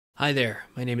Hi there,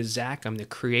 my name is Zach. I'm the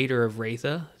creator of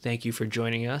Raytha. Thank you for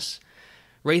joining us.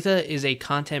 Raytha is a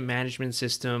content management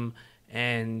system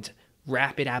and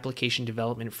rapid application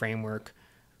development framework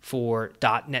for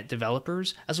 .NET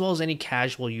developers, as well as any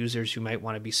casual users who might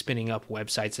want to be spinning up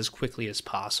websites as quickly as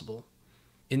possible.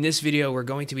 In this video, we're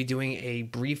going to be doing a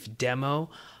brief demo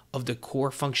of the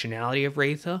core functionality of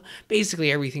Raytha, basically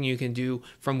everything you can do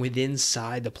from within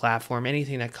inside the platform,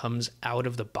 anything that comes out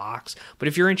of the box. But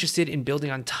if you're interested in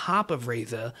building on top of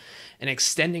Raytha and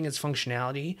extending its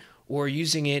functionality, or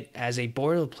using it as a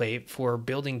boilerplate for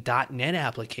building .NET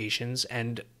applications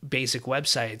and basic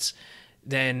websites,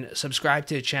 then subscribe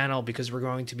to the channel because we're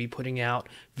going to be putting out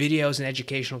videos and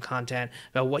educational content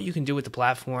about what you can do with the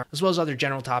platform, as well as other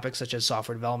general topics such as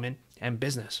software development and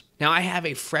business. Now, I have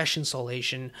a fresh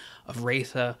installation of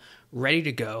Raytha ready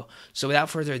to go. So without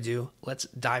further ado, let's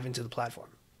dive into the platform.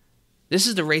 This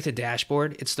is the Raytha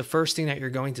dashboard. It's the first thing that you're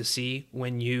going to see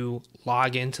when you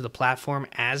log into the platform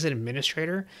as an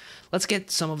administrator. Let's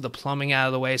get some of the plumbing out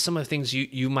of the way, some of the things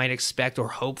you might expect or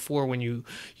hope for when you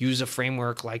use a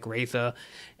framework like Raytha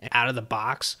out of the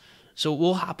box. So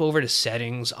we'll hop over to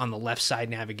settings on the left side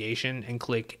navigation and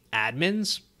click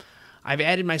admins. I've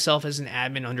added myself as an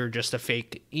admin under just a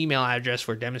fake email address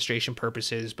for demonstration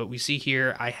purposes, but we see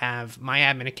here I have my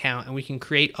admin account and we can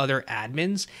create other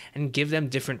admins and give them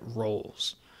different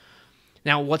roles.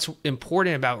 Now, what's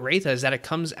important about Raytha is that it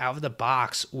comes out of the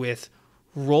box with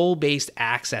role-based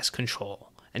access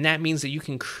control. And that means that you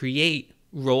can create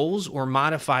roles or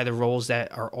modify the roles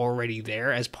that are already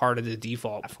there as part of the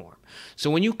default platform.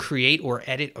 So when you create or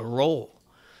edit a role,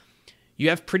 you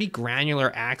have pretty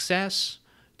granular access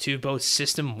to both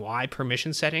system-wide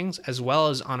permission settings as well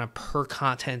as on a per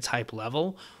content type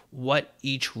level, what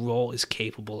each role is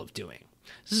capable of doing.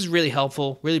 This is really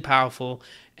helpful, really powerful,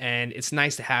 and it's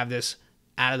nice to have this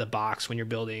out of the box when you're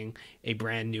building a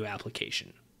brand new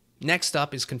application. Next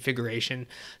up is configuration.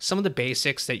 Some of the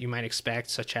basics that you might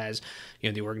expect, such as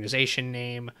the organization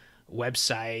name,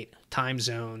 website, time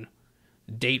zone,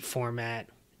 date format,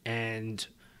 and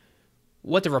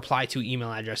what the reply to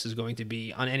email address is going to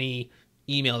be on any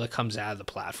email that comes out of the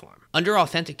platform. Under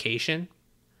authentication,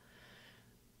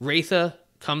 Raytha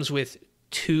comes with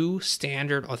two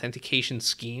standard authentication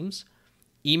schemes: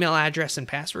 email address and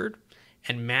password,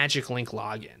 and magic link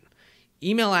login.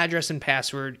 Email address and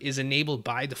password is enabled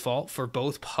by default for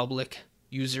both public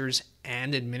users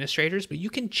and administrators, but you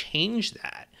can change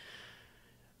that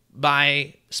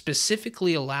by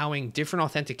specifically allowing different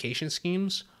authentication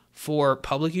schemes for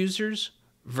public users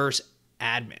versus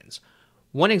admins.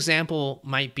 One example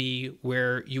might be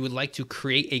where you would like to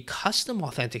create a custom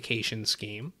authentication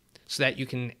scheme so that you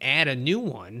can add a new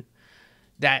one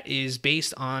that is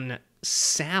based on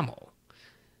SAML.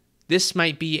 This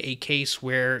might be a case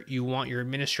where you want your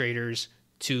administrators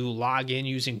to log in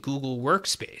using Google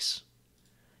Workspace,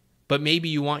 but maybe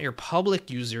you want your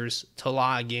public users to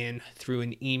log in through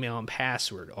an email and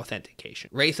password authentication.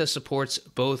 Raytha supports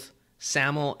both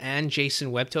SAML and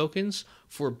JSON Web Tokens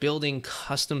for building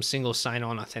custom single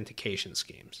sign-on authentication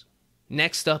schemes.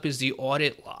 Next up is the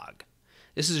audit log.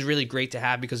 This is really great to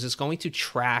have because it's going to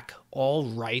track all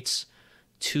rights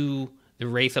to the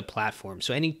Raytha platform.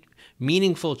 So any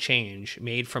meaningful change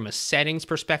made from a settings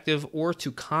perspective or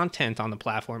to content on the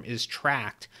platform is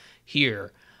tracked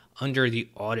here under the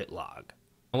audit log.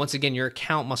 And once again, your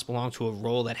account must belong to a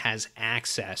role that has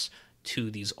access to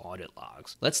these audit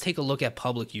logs. Let's take a look at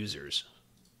public users.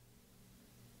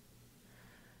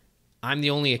 I'm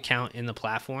the only account in the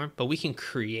platform, but we can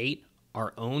create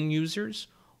our own users,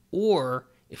 or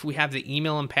if we have the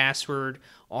email and password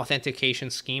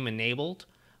authentication scheme enabled,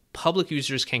 public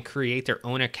users can create their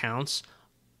own accounts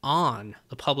on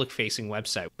the public-facing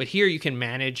website. But here you can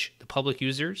manage the public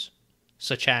users,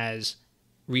 such as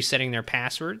resetting their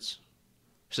passwords,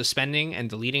 suspending and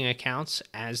deleting accounts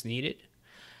as needed,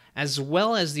 as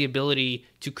well as the ability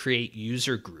to create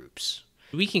user groups.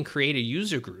 We can create a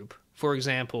user group, for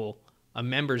example, a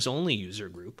members only user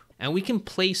group, and we can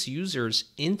place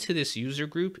users into this user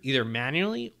group either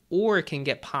manually or it can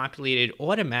get populated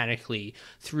automatically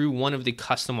through one of the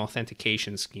custom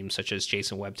authentication schemes such as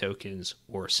JSON Web Tokens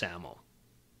or SAML.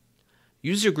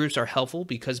 User groups are helpful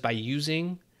because by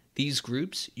using these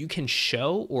groups, you can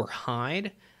show or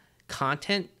hide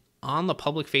content on the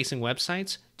public-facing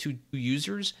websites to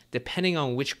users depending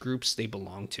on which groups they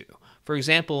belong to. For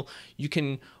example, you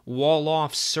can wall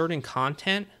off certain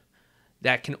content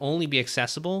that can only be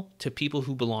accessible to people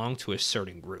who belong to a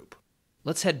certain group.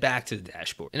 Let's head back to the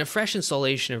dashboard. In a fresh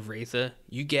installation of Raytha,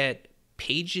 you get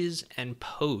pages and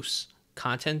posts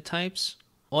content types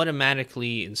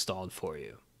automatically installed for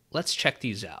you. Let's check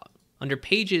these out. Under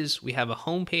pages, we have a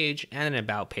home page and an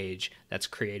about page that's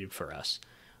created for us.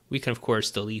 We can, of course,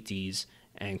 delete these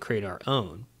and create our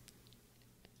own.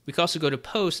 We can also go to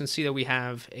posts and see that we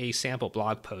have a sample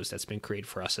blog post that's been created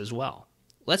for us as well.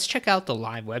 Let's check out the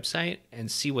live website and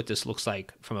see what this looks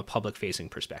like from a public-facing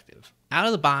perspective. Out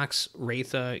of the box,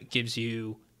 Raytha gives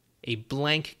you a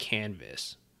blank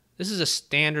canvas. This is a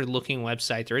standard-looking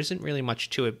website. There isn't really much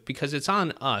to it because it's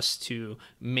on us to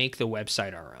make the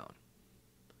website our own.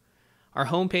 Our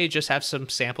homepage just has some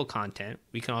sample content.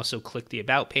 We can also click the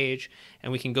About page,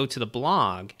 and we can go to the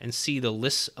blog and see the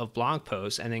list of blog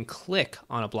posts and then click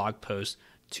on a blog post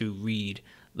to read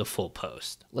the full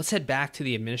post. Let's head back to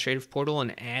the administrative portal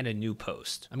and add a new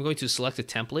post. I'm going to select a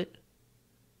template,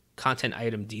 content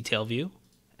item detail view,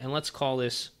 and let's call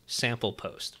this sample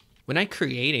post. When I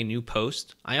create a new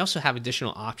post, I also have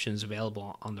additional options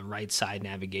available on the right side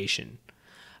navigation.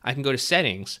 I can go to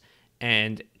settings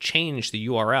and change the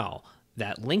URL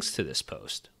that links to this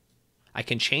post. I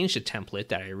can change the template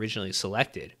that I originally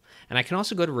selected, and I can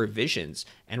also go to revisions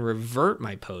and revert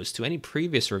my post to any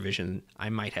previous revision I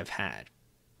might have had.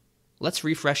 Let's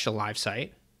refresh the live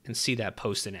site and see that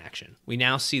post in action. We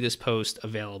now see this post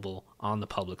available on the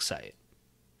public site.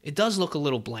 It does look a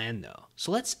little bland though,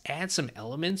 so let's add some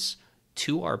elements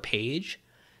to our page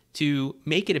to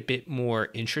make it a bit more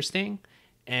interesting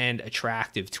and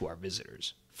attractive to our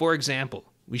visitors. For example,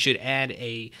 we should add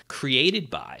a created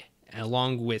by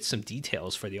along with some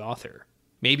details for the author.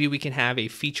 Maybe we can have a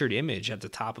featured image at the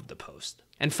top of the post.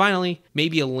 And finally,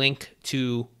 maybe a link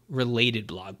to related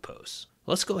blog posts.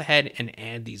 Let's go ahead and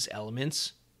add these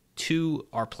elements to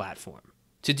our platform.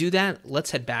 To do that,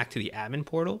 let's head back to the admin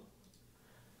portal,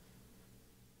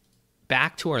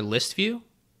 back to our list view,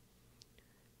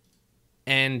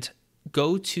 and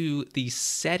go to the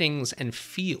settings and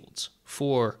fields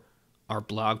for our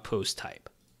blog post type.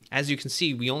 As you can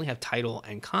see, we only have title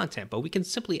and content, but we can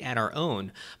simply add our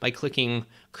own by clicking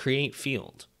Create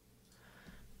Field.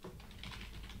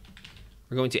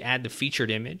 We're going to add the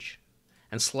featured image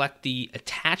and select the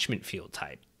attachment field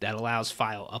type that allows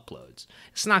file uploads.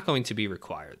 It's not going to be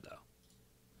required though.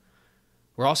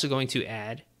 We're also going to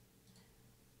add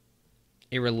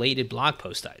a related blog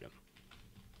post item.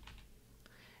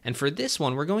 And for this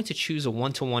one, we're going to choose a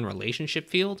one-to-one relationship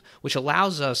field, which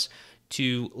allows us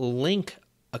to link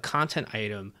a content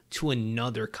item to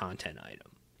another content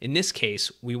item. In this case,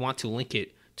 we want to link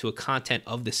it to a content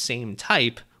of the same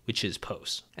type, which is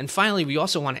posts. And finally, we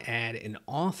also want to add an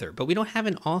author, but we don't have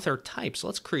an author type. So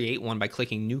let's create one by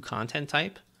clicking New Content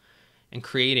Type and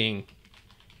creating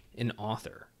an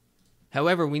author.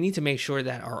 However, we need to make sure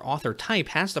that our author type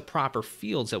has the proper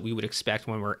fields that we would expect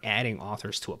when we're adding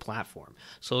authors to a platform.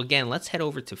 So again, let's head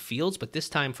over to fields, but this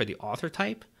time for the author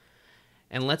type,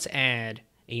 and let's add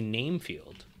a name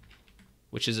field,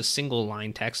 which is a single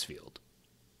line text field,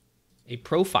 a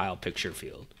profile picture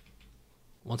field,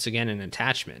 once again an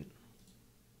attachment,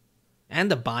 and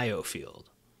the bio field,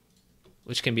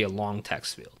 which can be a long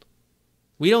text field.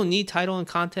 We don't need title and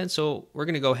content, so we're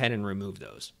going to go ahead and remove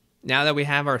those. Now that we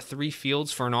have our 3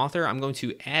 fields for an author, I'm going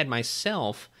to add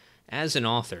myself as an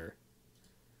author.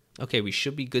 Okay, we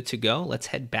should be good to go. Let's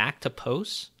head back to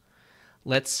posts.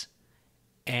 Let's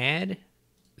add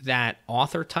that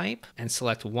author type and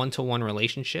select one-to-one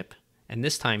relationship, and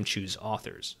this time choose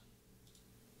authors.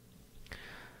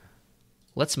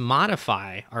 Let's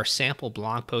modify our sample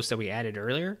blog post that we added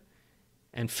earlier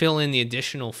and fill in the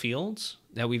additional fields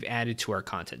that we've added to our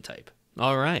content type.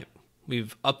 All right,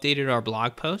 we've updated our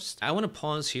blog post. I want to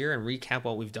pause here and recap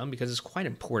what we've done because it's quite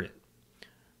important.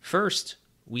 First,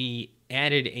 we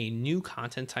added a new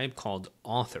content type called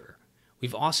author.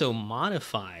 We've also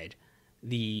modified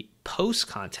the post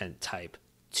content type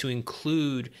to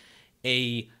include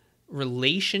a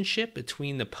relationship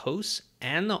between the posts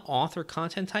and the author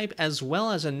content type, as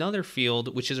well as another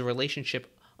field, which is a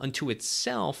relationship unto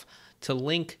itself to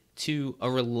link to a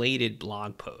related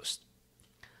blog post.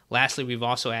 Lastly, we've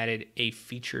also added a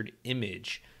featured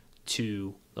image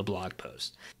to the blog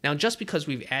post. Now, just because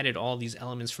we've added all these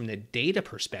elements from the data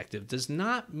perspective does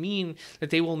not mean that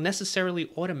they will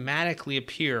necessarily automatically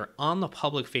appear on the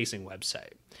public-facing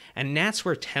website. And that's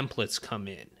where templates come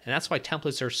in. And that's why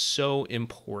templates are so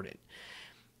important.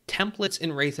 Templates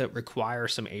in Raytha require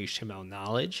some HTML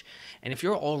knowledge. And if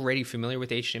you're already familiar with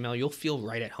HTML, you'll feel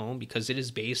right at home because it is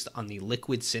based on the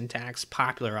liquid syntax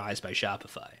popularized by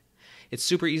Shopify. It's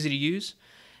super easy to use.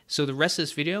 So the rest of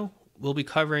this video, we'll be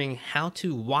covering how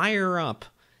to wire up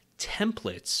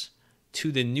templates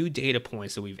to the new data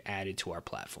points that we've added to our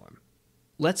platform.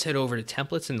 Let's head over to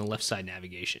templates in the left side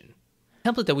navigation.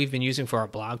 The template that we've been using for our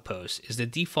blog posts is the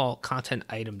default content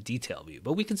item detail view,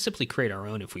 but we can simply create our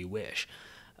own if we wish.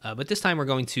 But this time we're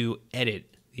going to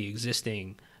edit the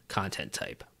existing content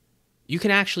type. You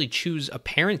can actually choose a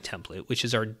parent template, which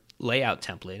is our layout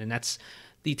template, and that's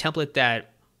the template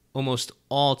that almost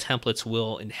all templates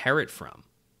will inherit from.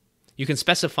 You can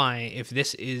specify if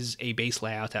this is a base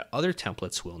layout that other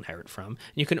templates will inherit from. And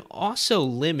you can also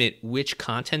limit which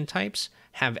content types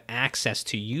have access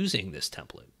to using this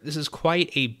template. This is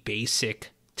quite a basic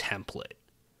template.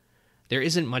 There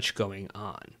isn't much going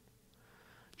on.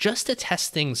 Just to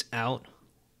test things out,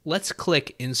 let's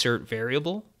click Insert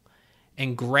Variable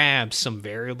and grab some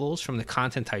variables from the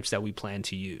content types that we plan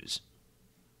to use.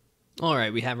 All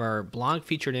right, we have our blog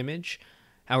featured image,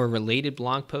 our related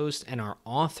blog post, and our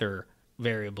author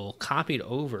variable copied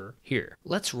over here.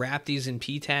 Let's wrap these in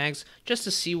p tags just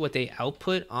to see what they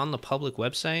output on the public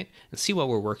website and see what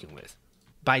we're working with.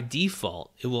 By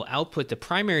default, it will output the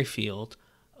primary field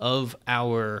of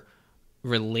our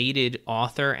related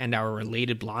author and our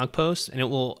related blog post, and it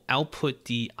will output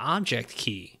the object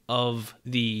key of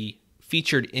the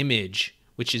featured image,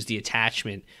 which is the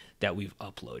attachment that we've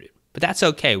uploaded. But that's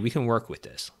okay, we can work with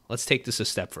this. Let's take this a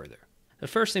step further. The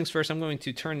first things first, I'm going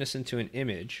to turn this into an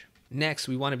image. Next,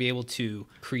 we want to be able to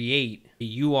create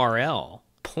a URL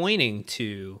pointing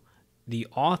to the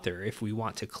author if we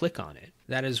want to click on it.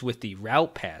 That is with the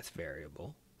route path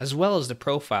variable, as well as the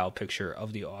profile picture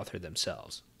of the author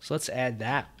themselves. So let's add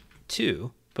that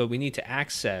too, but we need to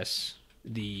access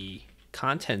the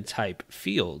content type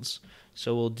fields.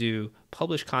 So we'll do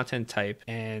publish content type,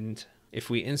 and if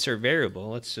we insert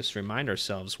variable, let's just remind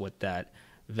ourselves what that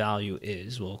value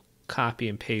is. We'll copy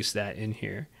and paste that in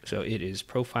here. So it is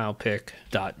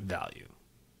profilepic.value.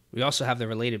 We also have the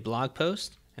related blog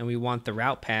post, and we want the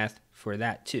route path for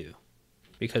that too,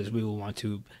 because we will want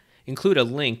to include a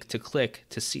link to click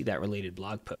to see that related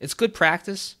blog post. It's good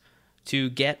practice to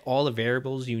get all the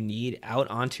variables you need out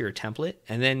onto your template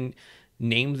and then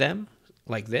name them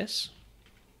like this.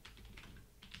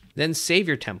 Then save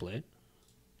your template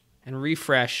and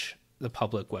refresh the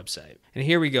public website. And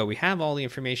here we go. We have all the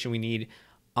information we need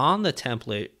on the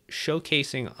template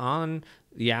showcasing on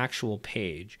the actual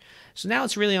page. So now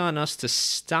it's really on us to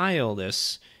style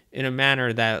this in a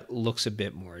manner that looks a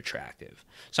bit more attractive.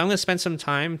 So I'm going to spend some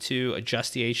time to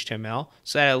adjust the HTML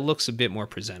so that it looks a bit more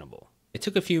presentable. It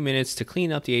took a few minutes to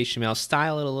clean up the HTML,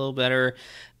 style it a little better.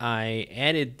 I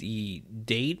added the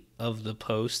date of the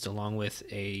post along with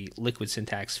a liquid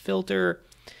syntax filter,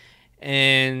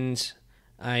 and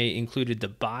I included the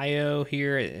bio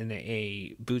here and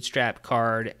a bootstrap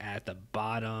card at the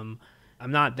bottom.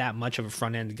 I'm not that much of a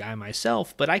front-end guy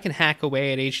myself, but I can hack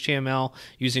away at HTML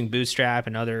using Bootstrap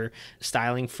and other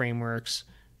styling frameworks.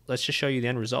 Let's just show you the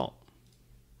end result.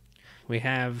 We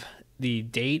have the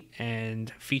date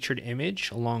and featured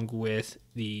image along with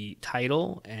the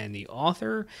title and the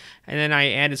author, and then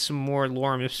I added some more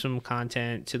lorem ipsum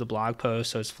content to the blog post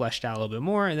so it's fleshed out a little bit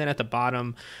more. And then at the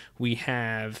bottom we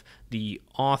have the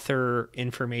author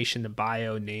information, the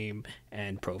bio, name,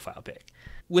 and profile pic.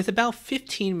 With about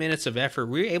 15 minutes of effort,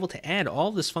 we were able to add all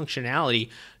of this functionality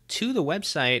to the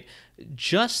website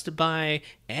just by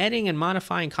adding and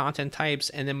modifying content types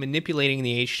and then manipulating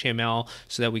the HTML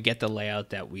so that we get the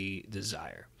layout that we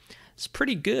desire. It's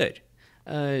pretty good.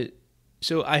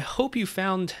 So I hope you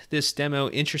found this demo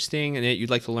interesting and that you'd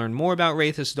like to learn more about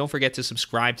Raytha. So don't forget to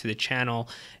subscribe to the channel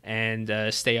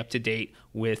and stay up to date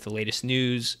with the latest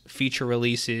news, feature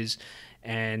releases,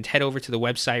 and head over to the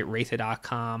website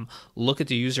raytha.com, look at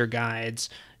the user guides,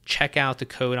 check out the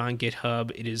code on GitHub.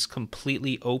 It is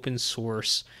completely open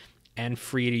source and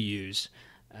free to use.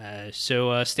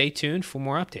 So stay tuned for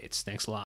more updates. Thanks a lot.